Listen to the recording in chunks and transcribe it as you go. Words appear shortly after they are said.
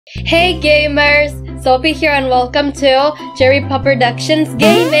Hey gamers! Sophie here and welcome to Cherry Pop Productions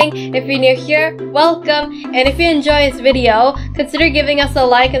Gaming. If you're new here, welcome! And if you enjoy this video, consider giving us a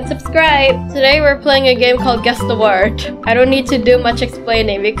like and subscribe. Today we're playing a game called Guess the Word. I don't need to do much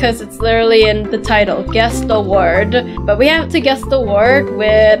explaining because it's literally in the title, Guess the Word. But we have to guess the word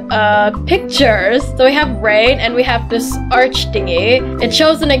with pictures. So we have rain and we have this arch thingy. It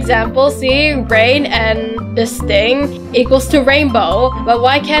shows an example, see? Rain and this thing equals to rainbow. But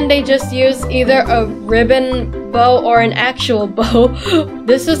why can't they just use either a ribbon bow or an actual bow?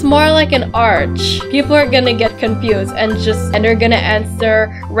 This is more like an arch. People are gonna get confused and they're gonna answer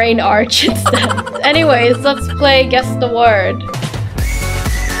rain arch instead. Anyways, let's play Guess the Word.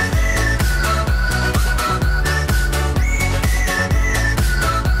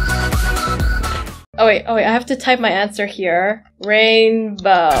 Oh wait, I have to type my answer here.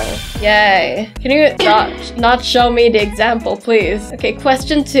 Rainbow. Yay. Can you not show me the example, please? Okay,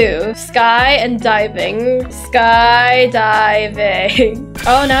 question 2. Sky and diving. Skydiving.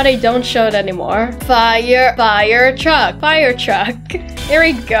 Oh, now they don't show it anymore. Fire truck. Fire truck. Here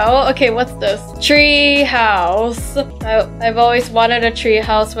we go. Okay, what's this? Tree house. I've always wanted a tree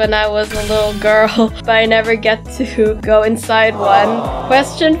house when I was a little girl, but I never get to go inside one.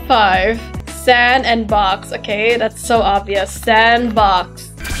 Question 5. Sand and box. Okay, that's so obvious. Sandbox.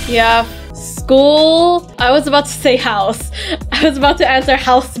 Yeah. School. I was about to say house. I was about to answer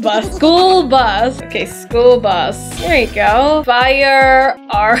house bus. School bus. Okay, school bus. There you go.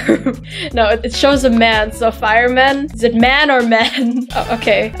 Firearm. No, it shows a man, so fireman. Is it man or men? Oh,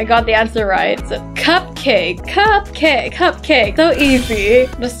 okay, I got the answer right. It's a cupcake. Cupcake. So easy.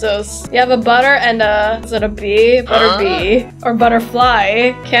 What is this? You have a butter and a... Is it a bee? Butter bee. Or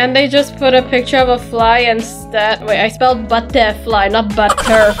butterfly. Can they just put a picture of a fly instead? Wait, I spelled butterfly, not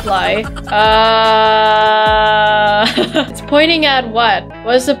butterfly. It's pointing at what?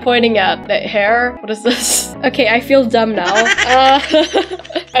 What is it pointing at? The hair? What is this? Okay, I feel dumb now.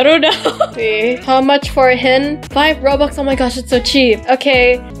 I don't know. Let's see. How much for a hint? 5 Robux? Oh my gosh, it's so cheap.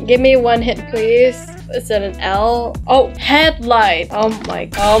 Okay, give me one hint, please. Is it an L? Oh, headlight. Oh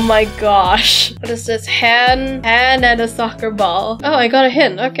my gosh. What is this? Hand and a soccer ball. Oh, I got a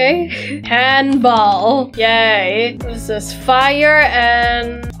hint. Okay. Handball. Yay. What is this? Fire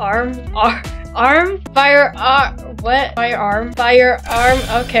and arm? What? Firearm?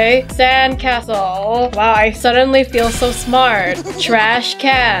 Okay. Sandcastle. Wow, I suddenly feel so smart. Trash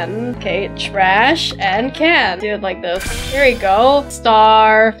can. Okay, trash and can. Do it like this. Here we go.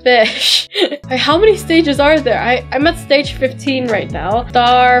 Starfish. How many stages are there? I'm at stage 15 right now.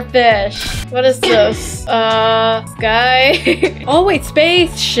 Starfish. What is this? Sky. Oh wait,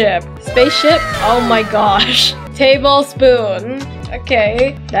 spaceship. Spaceship? Oh my gosh. Tablespoon.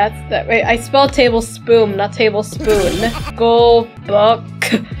 Okay, that's that. Wait, I spelled tablespoon, not tablespoon. School book.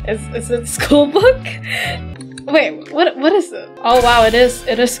 Is it school book? Wait, what is it? Oh wow, it is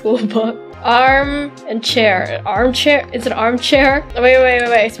school book. Arm and chair. Armchair? Is it armchair? Wait.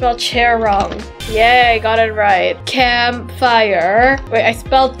 I spelled chair wrong. Yay, got it right. Campfire. Wait, I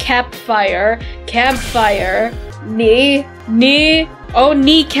spelled capfire. Campfire. Knee. Oh,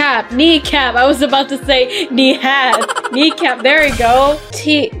 kneecap. I was about to say knee hat. Kneecap. There we go.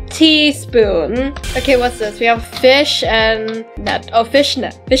 Teaspoon. Okay, what's this? We have fish and net. Oh,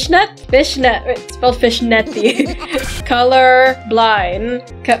 fishnet. Fishnet. Wait, it's spelled fishnetty. Color blind.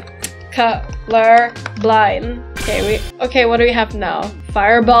 Color blind. Okay, what do we have now?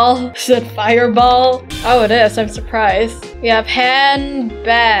 Fireball? Is it fireball? Oh, it is. I'm surprised. We have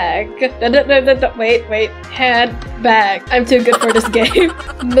handbag. Wait. Handbag. I'm too good for this game.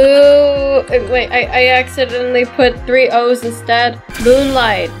 Wait, I accidentally put 3 O's instead.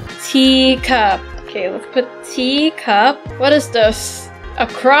 Moonlight. Teacup. Okay, let's put teacup. What is this? A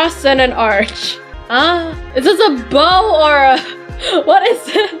cross and an arch. Is this a bow or a... What is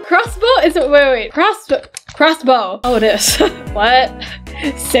it? Crossbow? Is it? Wait. Crossbow. Oh, it is. What?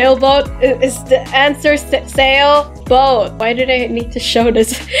 Sailboat is the answer. Sailboat. Why did I need to show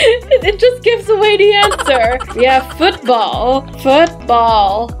this? It just gives away the answer. We have football.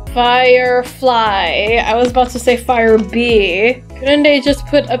 Firefly. I was about to say fire bee. Couldn't they just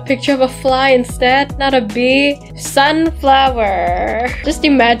put a picture of a fly instead? Not a bee? Sunflower. Just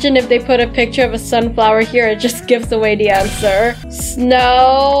imagine if they put a picture of a sunflower here, it just gives away the answer.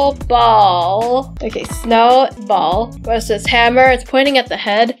 Snowball. Okay, snowball. What is this? Hammer. It's pointing at the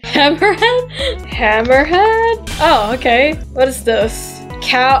head. Hammerhead? Oh, okay. What is this?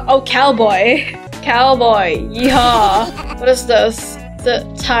 Cowboy. Yeehaw. What is this?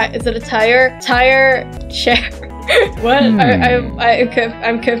 Is it a tire? Tire chair. What?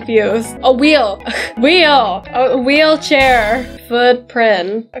 I'm confused. A wheel. Wheel. A wheelchair.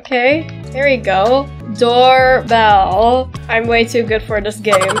 Footprint. Okay. There we go. Doorbell. I'm way too good for this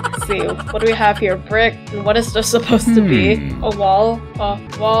game. Let's see. What do we have here? Brick. What is this supposed to be? A wall? A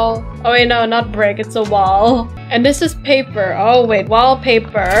wall. Oh wait, no, not brick. It's a wall. And this is paper. Oh wait,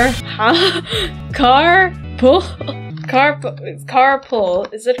 wallpaper. Huh? Car? Pull?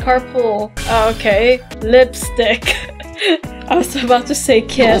 Carpool. Is it carpool? Oh, okay. Lipstick. I was about to say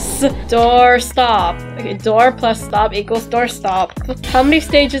kiss. Door stop. Okay, door plus stop equals door stop. How many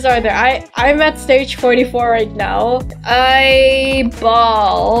stages are there? I'm at stage 44 right now.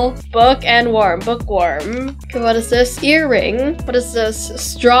 Eyeball. Book and worm. Bookworm. Okay, what is this? Earring. What is this?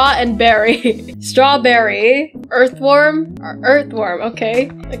 Straw and berry. Strawberry. Earthworm. Earthworm.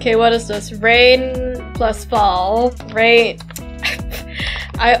 Okay. Okay, what is this? Rain plus fall. Rain.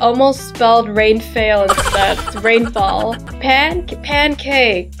 I almost spelled rainfall instead. It's rainfall.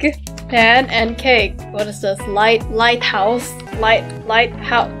 Pancake. Pan and cake. What is this? Lighthouse.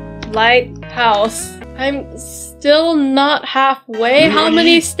 Lighthouse. I'm still not halfway. How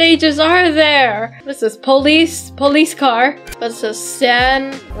many stages are there? What is this? Police car. What is this?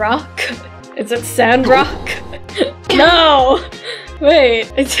 Sand rock. Is it sand rock? No. Wait,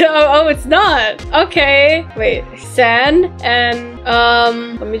 it's not. Okay. Wait, sand and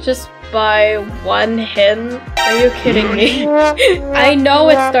let me just buy one hint. Are you kidding me? I know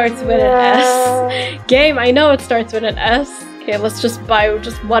it starts with an S. Game, I know it starts with an S. Okay, let's just buy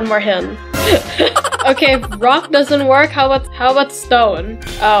just one more hint. Okay, if rock doesn't work, how about stone?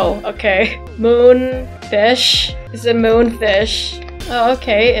 Oh, okay. Moonfish. Is it moonfish? Oh,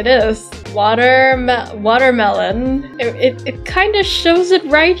 okay, it is. Watermelon. It kind of shows it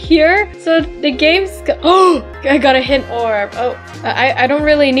right here. So the game's oh, I got a hint orb. Oh, I don't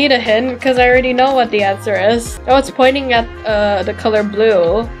really need a hint because I already know what the answer is. Oh, it's pointing at the color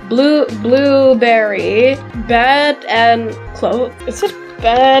blue. Blueberry. Bed and clothes. Is it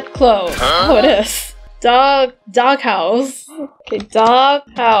bed clothes? Oh, it is. Doghouse. Okay,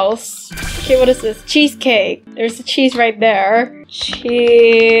 doghouse. Okay, what is this? Cheesecake. There's a cheese right there.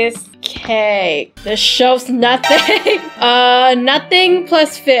 Cheesecake. This shows nothing. Nothing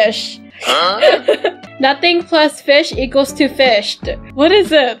plus fish. Nothing plus fish equals to fished. What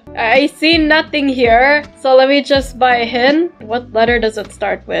is it? I see nothing here. So let me just buy a hint. What letter does it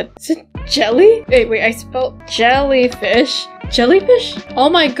start with? Is it jelly? Wait, I spelled jellyfish. Jellyfish? Oh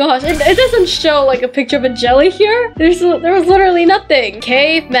my gosh, it doesn't show like a picture of a jelly here. There was literally nothing.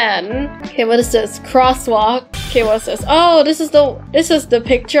 Caveman. Okay, what is this? Crosswalk. Okay, what's this? Oh, this is the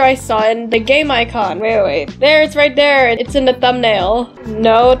picture I saw in the game icon. Wait. There, it's right there. It's in the thumbnail.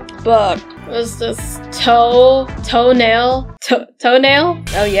 Notebook. What is this? Toenail? Toenail?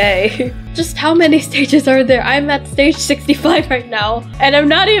 Oh yay. Just how many stages are there? I'm at stage 65 right now. And I'm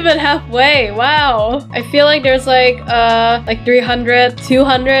not even halfway. Wow. I feel like there's like 300,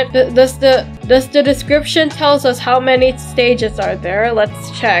 200. Does the description tells us how many stages are there?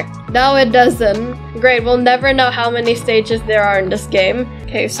 Let's check. No, it doesn't. Great, we'll never know how many stages there are in this game.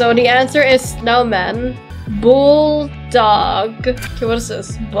 Okay, so the answer is snowman. Bulldog. Okay, what is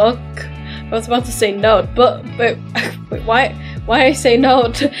this? Book? I was about to say note, but wait, why I say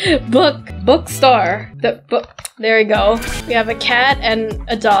note? Bookstore. The book. There we go. We have a cat and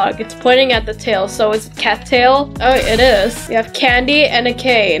a dog. It's pointing at the tail, so it's cat tail. Oh, it is. We have candy and a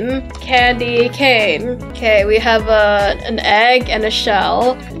cane. Candy, cane. Okay, we have an egg and a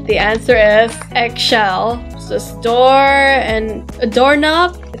shell. The answer is eggshell. It's this door and a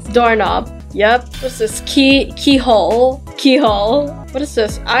doorknob. It's doorknob. Yep. What's this? Keyhole. Keyhole. What is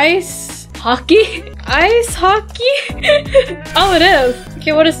this? Ice hockey? Ice hockey? Oh, it is.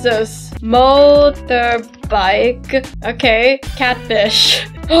 Okay, what is this? Motorbike. Okay, catfish.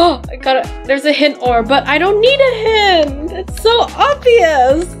 Oh, I got it. There's a hint or, but I don't need a hint. It's so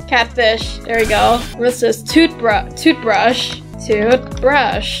obvious. Catfish. There we go. What's this? Toothbrush.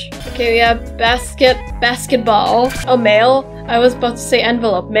 Okay, we have basketball. Oh, mail. I was about to say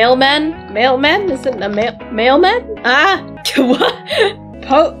envelope. Mailman? Is it a mailman? Ah, what?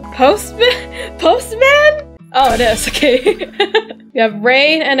 Postman? Oh, it is. Okay. We have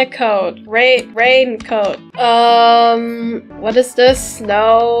rain and a coat. Raincoat. What is this?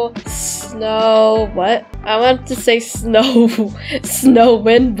 Snow. What? I want to say snow.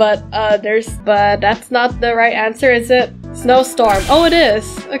 Snowwind, but that's not the right answer, is it? Snowstorm. Oh, it is.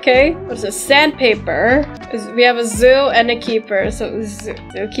 Okay. What is this? Sandpaper. We have a zoo and a keeper. So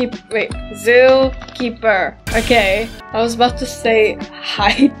zookeeper. Okay. I was about to say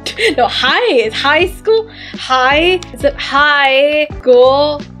high. No, high. It's high school. High. Is it high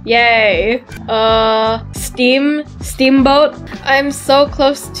school? Yay. Steamboat. I'm so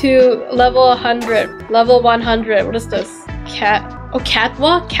close to level 100. Level 100. What is this?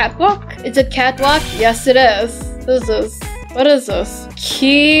 Catwalk? Catwalk? It's a catwalk? Yes, it is. What is this?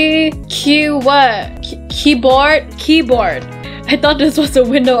 Keyboard. I thought this was a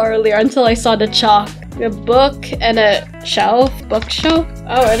window earlier until I saw the chalk. We have a book and a shelf. Bookshelf?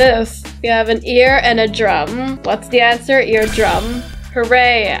 Oh, it is. We have an ear and a drum. What's the answer? Eardrum.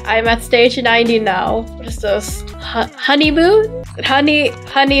 Hooray! I'm at stage 90 now. What is this? Honeymoon?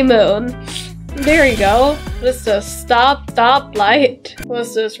 Honeymoon. There you go. What is this? Stoplight. What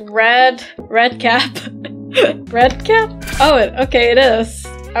is this? Red cap. Red cap? Oh, okay, it is.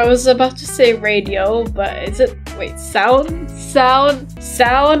 I was about to say radio, but is it? Wait, sound?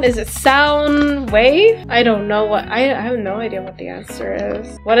 Is it sound wave? I don't know what. I have no idea what the answer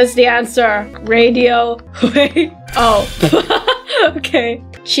is. What is the answer? Radio wave. Oh. Okay.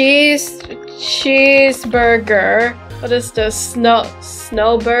 Cheeseburger. What is this?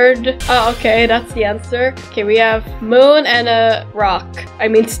 Snowbird? Oh, okay, that's the answer. Okay, we have moon and a rock. I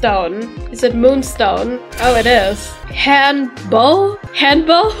mean stone. Is it moonstone? Oh, it is. Handbow?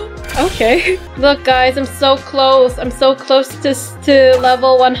 Okay. Look, guys, I'm so close. I'm so close to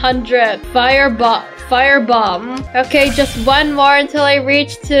level 100. Firebomb. Okay, just one more until I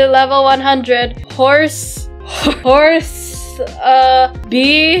reach to level 100.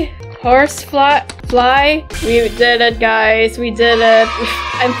 Horsefly. We did it, guys. We did it.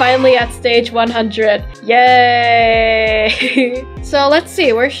 I'm finally at stage 100. Yay! So let's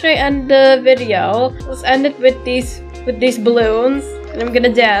see. Where should I end the video? Let's end it with these balloons. And I'm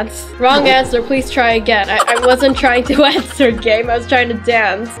gonna dance. Wrong answer. Please try again. I wasn't trying to answer game. I was trying to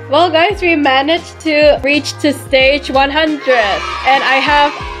dance. Well, guys, we managed to reach to stage 100. And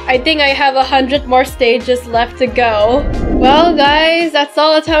I think I have 100 more stages left to go. Well, guys, that's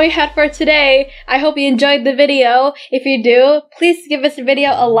all the time we had for today. I hope you enjoyed the video. If you do, please give this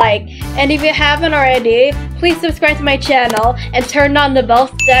video a like. And if you haven't already, please subscribe to my channel and turn on the bell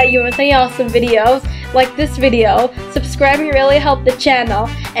so that you won't see awesome videos like this video. Subscribing really helped the channel.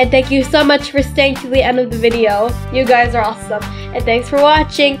 And thank you so much for staying to the end of the video. You guys are awesome. And thanks for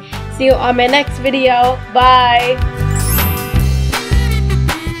watching. See you on my next video. Bye!